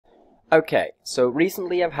Okay, so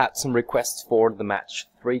recently I've had some requests for the match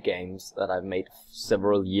 3 games that I've made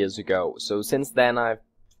several years ago. So since then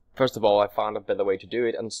first of all I found a better way to do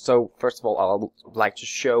it, and so first of all I would like to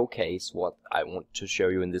showcase what I want to show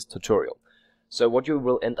you in this tutorial. So what you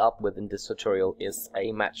will end up with in this tutorial is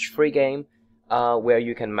a match 3 game where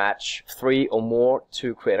you can match 3 or more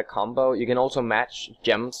to create a combo. You can also match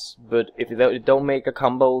gems, but if you don't make a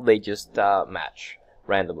combo, they just match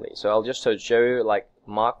randomly. So I'll just show you, like,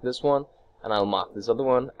 mark this one and I'll mark this other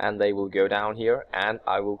one, and they will go down here and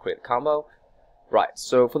I will create a combo. Right,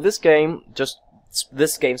 so for this game, just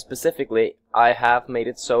this game specifically, I have made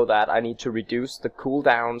it so that I need to reduce the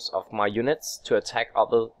cooldowns of my units to attack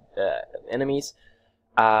other enemies.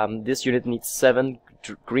 This unit needs 7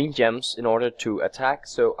 green gems in order to attack,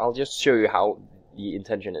 so I'll just show you how the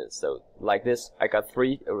intention is. So like this, I got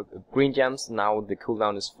 3 green gems, now the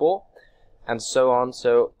cooldown is 4, and so on.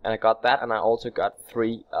 So, and I got that, and I also got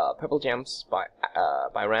 3 purple gems by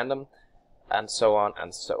random, and so on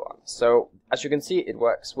and so on. So as you can see, it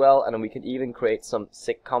works well, and we can even create some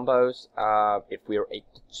sick combos if we are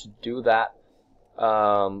able to do that.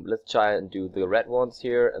 Let's try and do the red ones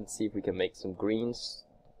here and see if we can make some green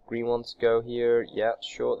ones go here. Yeah,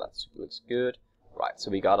 sure, that looks good. Right, so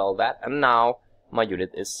we got all that, and now my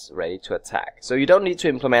unit is ready to attack. So you don't need to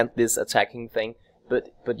implement this attacking thing,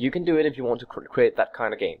 but you can do it if you want to create that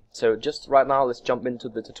kind of game. So just right now, let's jump into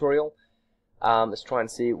the tutorial. Let's try and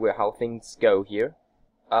see how things go here.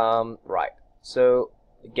 Right, so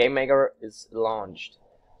Game Maker is launched.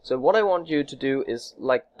 So what I want you to do is,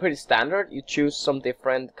 like, pretty standard. You choose some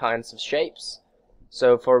different kinds of shapes.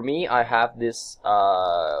 So for me, I have this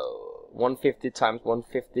 150 times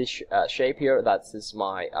 150 shape here. That's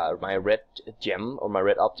my my red gem or my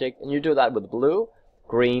red object, and you do that with blue,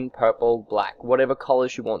 green, purple, black, whatever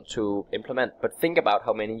colors you want to implement. But think about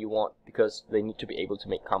how many you want, because they need to be able to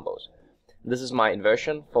make combos. This is my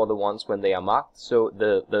inversion for the ones when they are marked, so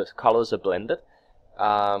the colors are blended.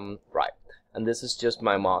 Right, and this is just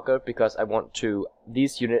my marker because I want to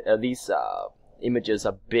these images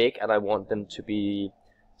are big, and I want them to be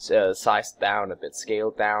sized down a bit,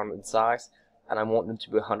 scaled down in size, and I want them to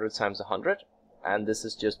be 100 times 100. And this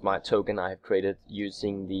is just my token I have created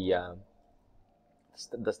using the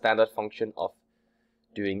standard function of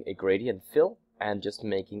doing a gradient fill and just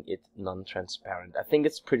making it non-transparent. I think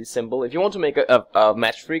it's pretty simple. If you want to make a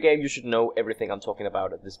match 3 game, you should know everything I'm talking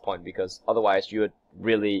about at this point, because otherwise you're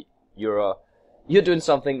doing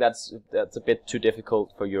something that's a bit too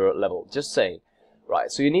difficult for your level. Just saying. Right,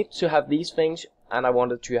 so you need to have these things, and I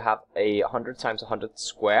wanted to have a 100 times 100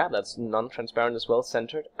 square that's non-transparent as well,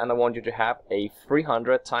 centered, and I want you to have a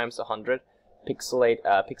 300 times 100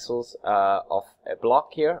 pixels of a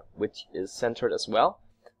block here, which is centered as well,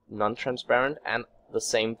 non-transparent, and the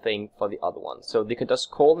same thing for the other one. So they can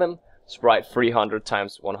just call them sprite 300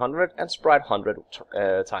 times 100 and sprite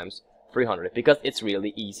 100 times 300, because it's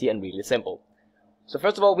really easy and really simple. So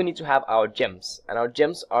first of all, we need to have our gems, and our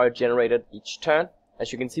gems are generated each turn.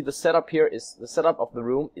 As you can see, the setup of the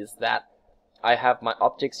room is that I have my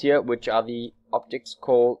objects here, which are the objects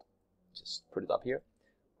called, just put it up here,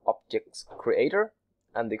 objects creator,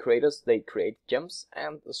 and the creators, they create gems,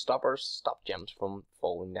 and the stoppers stop gems from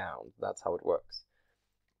falling down. That's how it works.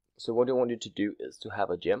 So what I want you to do is to have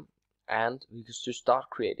a gem, and we just start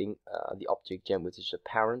creating the object gem, which is a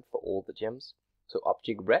parent for all the gems. So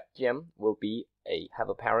object red gem will have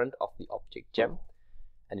a parent of the object gem,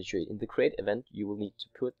 and in the create event you will need to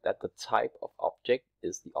put that the type of object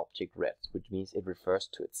is the object red, which means it refers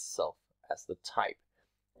to itself as the type.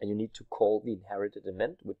 And you need to call the inherited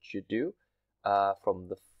event, which you do from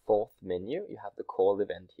the 4th menu. You have the call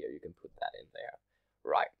event here, you can put that in there.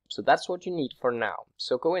 Right, so that's what you need for now.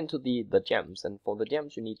 So go into the gems, and for the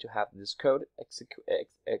gems you need to have this code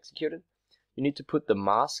executed. You need to put the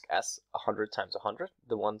mask as 100 times 100,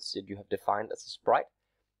 the ones that you have defined as a sprite.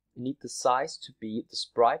 You need the size to be the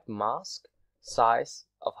sprite mask size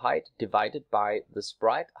of height divided by the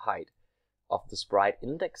sprite height of the sprite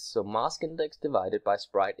index. So mask index divided by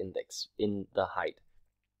sprite index in the height.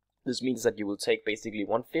 This means that you will take basically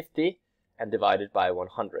 150 and divide it by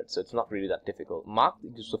 100. So it's not really that difficult. Marked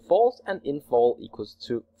equals to false, and in fall equals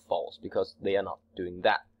to false, because they are not doing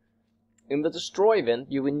that. In the destroy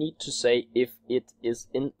event, you will need to say if it is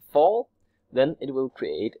in fall, then it will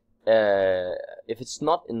create, if it's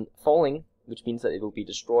not in falling, which means that it will be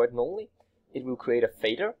destroyed normally, it will create a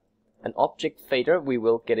fader, an object fader. We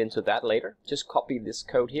will get into that later. Just copy this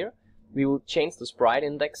code here. We will change the sprite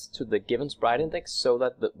index to the given sprite index, so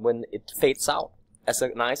that when it fades out, as a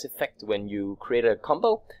nice effect when you create a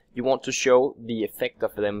combo, you want to show the effect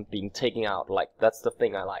of them being taken out. Like, that's the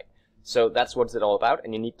thing I like. So that's what it's all about,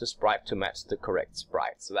 and you need the sprite to match the correct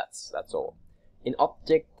sprite. So that's all. In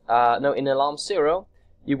in alarm 0,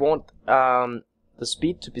 you want the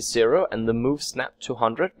speed to be 0 and the move snap to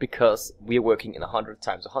 100, because we are working in 100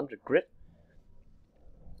 times 100 grid.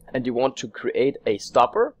 And you want to create a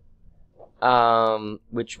stopper,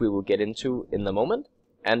 which we will get into in a moment.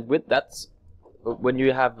 And with that, when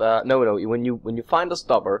you have when you find a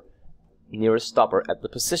stopper, nearest stopper at the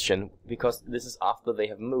position, because this is after they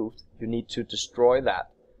have moved, you need to destroy that.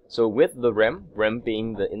 So with the rem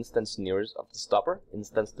being the instance nearest of the stopper,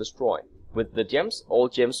 instance destroy. With the gems, all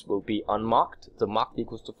gems will be unmarked, the marked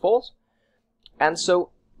equals to false. And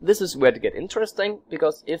so this is where to get interesting,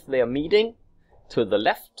 because if they are meeting to the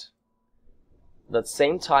left, the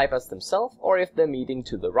same type as themselves, or if they're meeting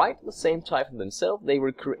to the right, the same type as themselves, they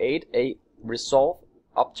will create a resolve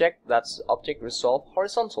object, that's object resolve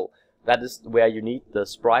horizontal. That is where you need the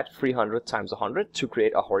sprite 300 times 100 to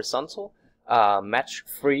create a horizontal match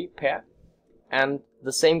free pair. And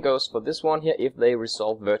the same goes for this one here, if they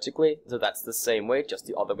resolve vertically, so that's the same way, just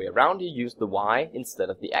the other way around. You use the Y instead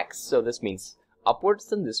of the X, so this means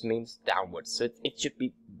upwards and this means downwards. So it should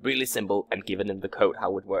be really simple and given in the code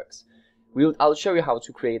how it works. I'll show you how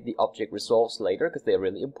to create the object resolves later, because they're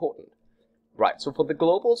really important. Right, so for the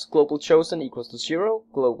globals, global chosen equals to 0,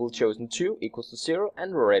 global chosen 2 equals to 0,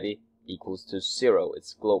 and ready equals to 0.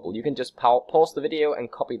 It's global. You can just pause the video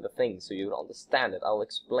and copy the thing so you understand it. I'll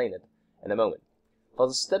explain it in a moment. For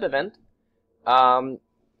the step event,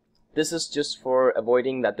 this is just for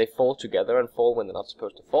avoiding that they fall together and fall when they're not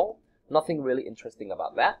supposed to fall. Nothing really interesting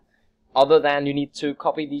about that, other than you need to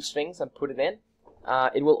copy these things and put it in.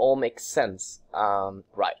 It will all make sense,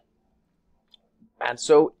 right? And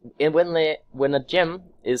so when a gem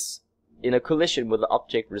is in a collision with the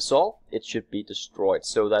object resolve, it should be destroyed,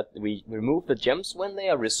 so that we remove the gems when they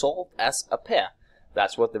are resolved as a pair.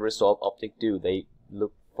 That's what the resolve object do. They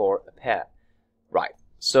look for a pair. Right.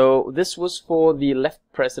 So this was for the left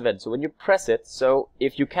press event. So when you press it, so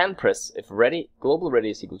if you can press, if ready, global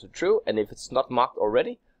ready is equal to true, and if it's not marked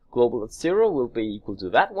already, global at 0 will be equal to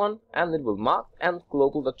that one, and it will mark, and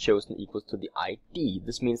global.chosen equals to the ID.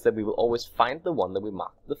 This means that we will always find the one that we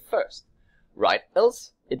marked the first. Right,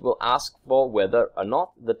 else it will ask for whether or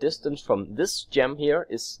not the distance from this gem here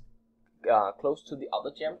is close to the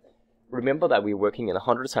other gem. Remember that we're working in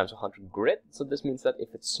 100 times 100 grid, so this means that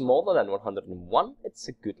if it's smaller than 101, it's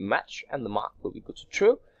a good match, and the mark will equal to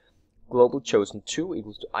true. Global chosen 2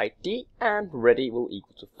 equals to ID, and ready will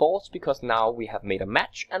equal to false, because now we have made a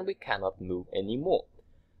match and we cannot move anymore.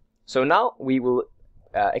 So now we will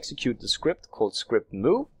execute the script called script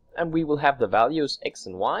move, and we will have the values x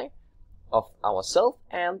and y of ourselves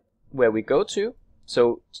and where we go to.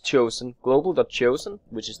 So chosen, global.chosen,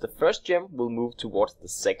 which is the first gem, will move towards the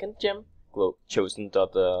second gem, chosen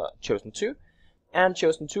 2, and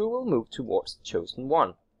chosen 2 will move towards chosen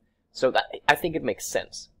 1. So that, I think it makes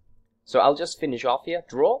sense. So I'll just finish off here.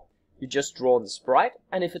 Draw. You just draw the sprite,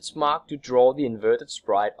 and if it's marked, you draw the inverted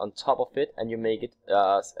sprite on top of it, and you make it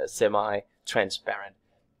semi-transparent.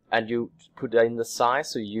 And you put in the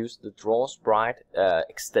size, so you use the draw sprite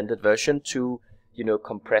extended version to,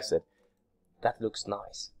 compress it. That looks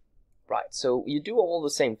nice. Right, so you do all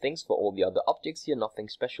the same things for all the other objects here, nothing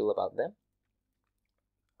special about them.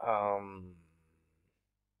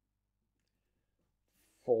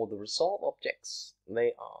 For the resolve objects,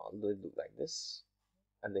 they look like this,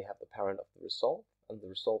 and they have the parent of the resolve, and the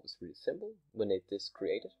resolve is really simple. When it is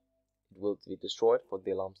created, it will be destroyed for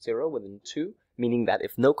the alarm 0 within 2, meaning that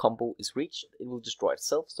if no combo is reached, it will destroy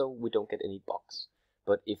itself, so we don't get any bugs.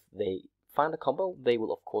 But if they find a combo, they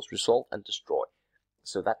will of course resolve and destroy.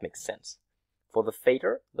 So that makes sense. For the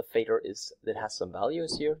fader is, it has some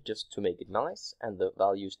values here just to make it nice, and the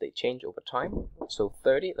values they change over time. So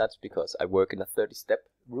 30, that's because I work in a 30-step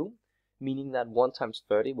room, meaning that 1 times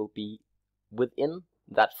 30 will be within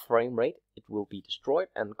that frame rate, it will be destroyed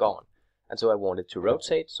and gone. And so I want it to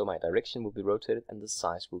rotate, so my direction will be rotated and the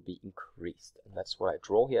size will be increased. And that's what I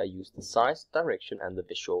draw here. I use the size, direction, and the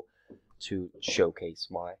visual to showcase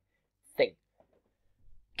my thing.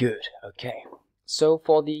 Good, okay. So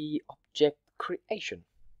for the object creation,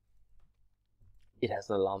 it has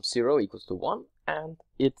an alarm 0 equals to 1, and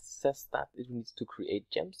it says that it needs to create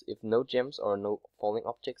gems. If no gems or no falling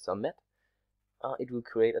objects are met, it will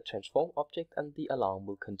create a transform object, and the alarm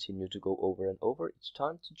will continue to go over and over each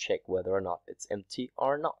time to check whether or not it's empty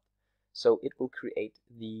or not. So it will create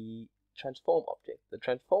the transform object. The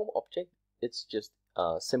transform object, it's just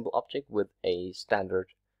a simple object with a standard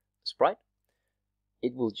sprite.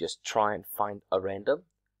 It will just try and find a random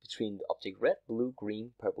between the object red, blue,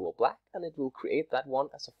 green, purple, or black, and it will create that one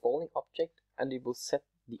as a falling object, and it will set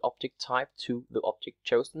the object type to the object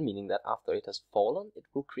chosen, meaning that after it has fallen, it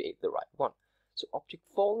will create the right one. So object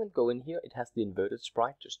fallen, go in here, it has the inverted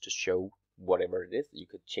sprite just to show whatever it is. You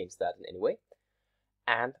could change that in any way.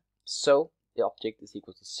 And so the object is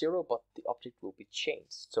equal to 0, but the object will be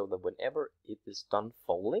changed so that whenever it is done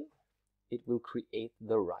falling, it will create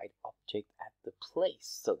the right object at the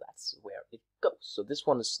place. So that's where it goes. So this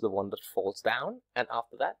one is the one that falls down, and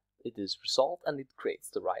after that it is resolved and it creates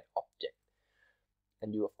the right object.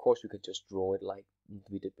 And you, of course, you could just draw it like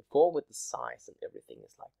we did before with the size and everything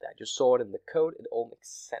is like that. You saw it in the code, it all makes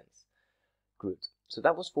sense. Good. So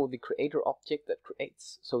that was for the creator object that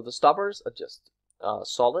creates. So the stoppers are just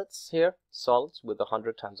solids here, solids with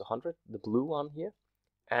 100 times 100, the blue one here.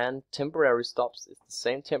 And temporary stops is the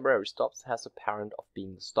same. Temporary stops has a parent of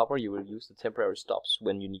being the stopper. You will use the temporary stops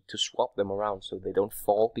when you need to swap them around so they don't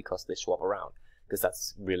fall because they swap around, because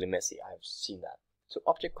that's really messy. I've seen that. So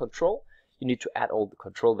object control, you need to add all the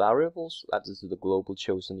control variables. That is the global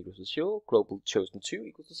chosen equals to 0, global chosen 2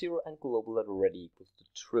 equals to 0, and global that already equals to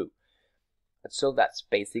true. And so that's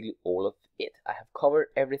basically all of it. I have covered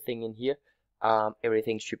everything in here.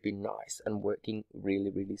 Everything should be nice and working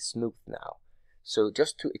really smooth now. So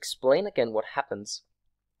just to explain again what happens,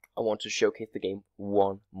 I want to showcase the game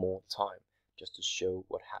one more time, just to show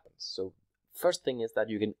what happens. So first thing is that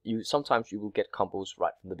sometimes you will get combos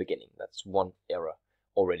right from the beginning. That's one error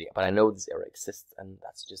already, but I know this error exists, and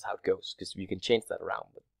that's just how it goes, because you can change that around.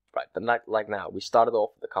 But like now, we started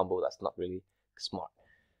off with a combo that's not really smart.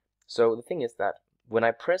 So the thing is that when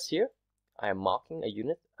I press here, I am marking a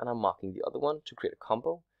unit and I'm marking the other one to create a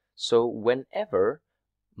combo. So whenever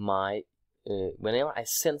I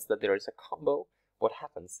sense that there is a combo, what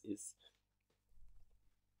happens is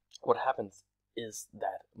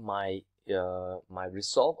that my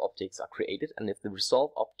resolve objects are created, and if the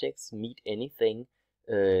resolve objects meet anything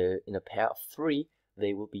in a pair of 3,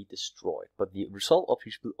 they will be destroyed. But the resolve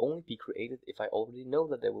objects will only be created if I already know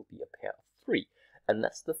that there will be a pair of 3. And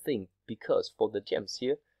that's the thing, because for the gems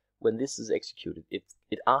here, when this is executed,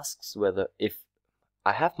 it asks whether if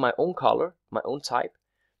I have my own color, my own type,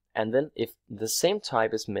 and then if the same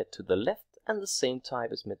type is met to the left and the same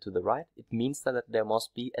type is met to the right, it means that there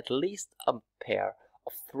must be at least a pair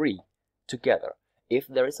of 3 together. If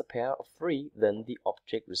there is a pair of 3, then the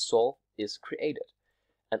object resolve is created.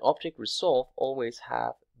 An object resolve always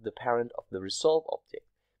have the parent of the resolve object,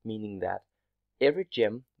 meaning that every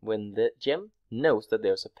gem, when the gem knows that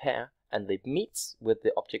there's a pair and they meets with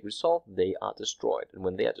the object resolve, they are destroyed. And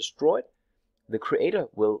when they are destroyed, the creator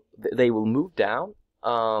will move down.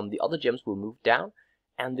 The other gems will move down,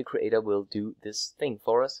 and the creator will do this thing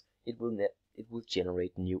for us. It will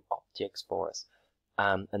generate new objects for us,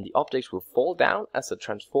 and the objects will fall down as a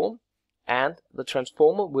transform, and the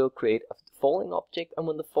transformer will create a falling object. And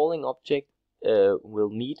when the falling object will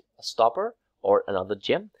meet a stopper or another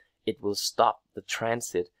gem, it will stop the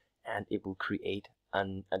transit, and it will create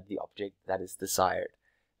the object that is desired.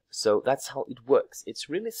 So that's how it works. It's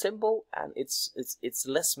really simple, and it's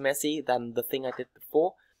less messy than the thing I did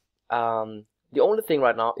before. The only thing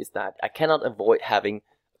right now is that I cannot avoid having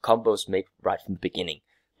combos made right from the beginning.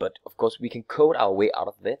 But of course, we can code our way out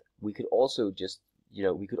of it. We could also just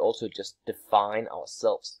define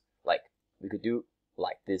ourselves. Like we could do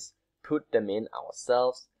like this, put them in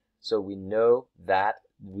ourselves, so we know that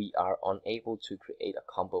we are unable to create a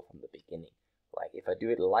combo from the beginning. Like if I do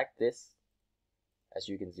it like this, as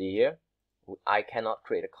you can see here, I cannot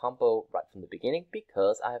create a combo right from the beginning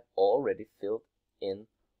because I have already filled in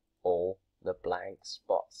all the blank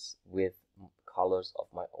spots with colors of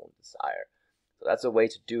my own desire. So that's a way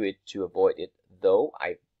to do it to avoid it, though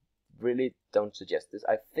I really don't suggest this.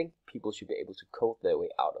 I think people should be able to code their way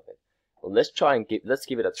out of it. Well, let's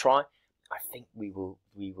give it a try. I think we will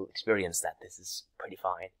experience that. This is pretty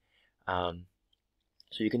fine.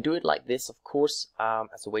 So you can do it like this, of course,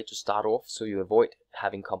 as a way to start off, so you avoid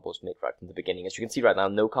having combos made right from the beginning. As you can see right now,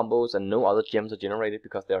 no combos and no other gems are generated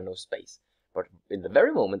because there are no space. But in the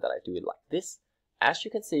very moment that I do it like this, as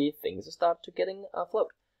you can see, things start to getting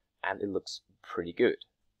afloat, and it looks pretty good.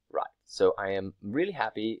 Right, so I am really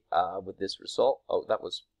happy with this result. Oh, that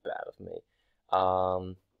was bad of me.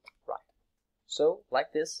 Right, so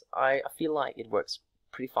like this, I feel like it works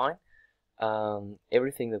pretty fine.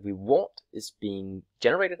 Everything that we want is being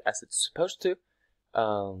generated as it's supposed to,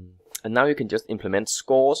 and now you can just implement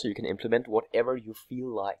scores, so you can implement whatever you feel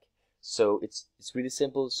like. So it's really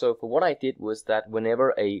simple. So for what I did was that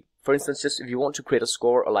whenever for instance, just if you want to create a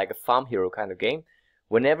score or like a FarmHero kind of game,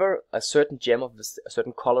 whenever a certain gem of a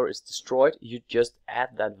certain color is destroyed, you just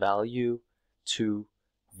add that value to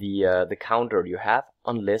the counter you have,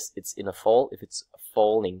 unless it's in a fall. If it's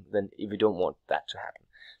falling, then if you don't want that to happen.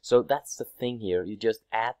 So that's the thing here. You just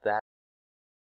add that